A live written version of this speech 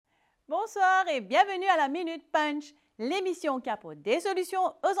Bonsoir et bienvenue à la Minute Punch, l'émission qui apporte des solutions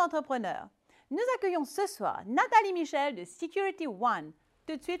aux entrepreneurs. Nous accueillons ce soir Nathalie Michel de Security One.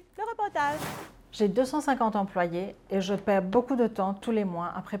 Tout de suite, le reportage. J'ai 250 employés et je perds beaucoup de temps tous les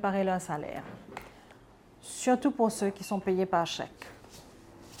mois à préparer leur salaire. Surtout pour ceux qui sont payés par chèque.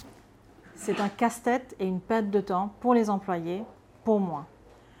 C'est un casse-tête et une perte de temps pour les employés, pour moi.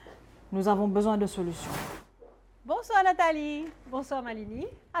 Nous avons besoin de solutions. Bonsoir Nathalie. Bonsoir Malini.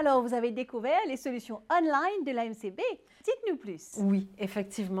 Alors, vous avez découvert les solutions online de la MCB. Dites-nous plus. Oui,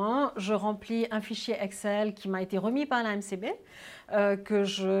 effectivement, je remplis un fichier Excel qui m'a été remis par la MCB, que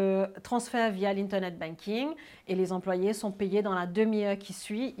je transfère via l'Internet Banking et les employés sont payés dans la demi-heure qui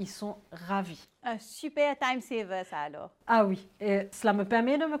suit. Ils sont ravis. Un super time saver, ça alors. Ah oui, et cela me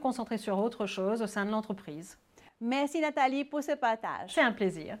permet de me concentrer sur autre chose au sein de l'entreprise. Merci Nathalie pour ce partage. C'est un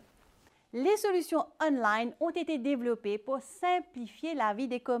plaisir. Les solutions online ont été développées pour simplifier la vie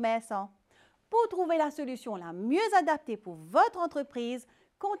des commerçants. Pour trouver la solution la mieux adaptée pour votre entreprise,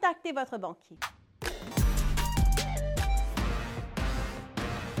 contactez votre banquier.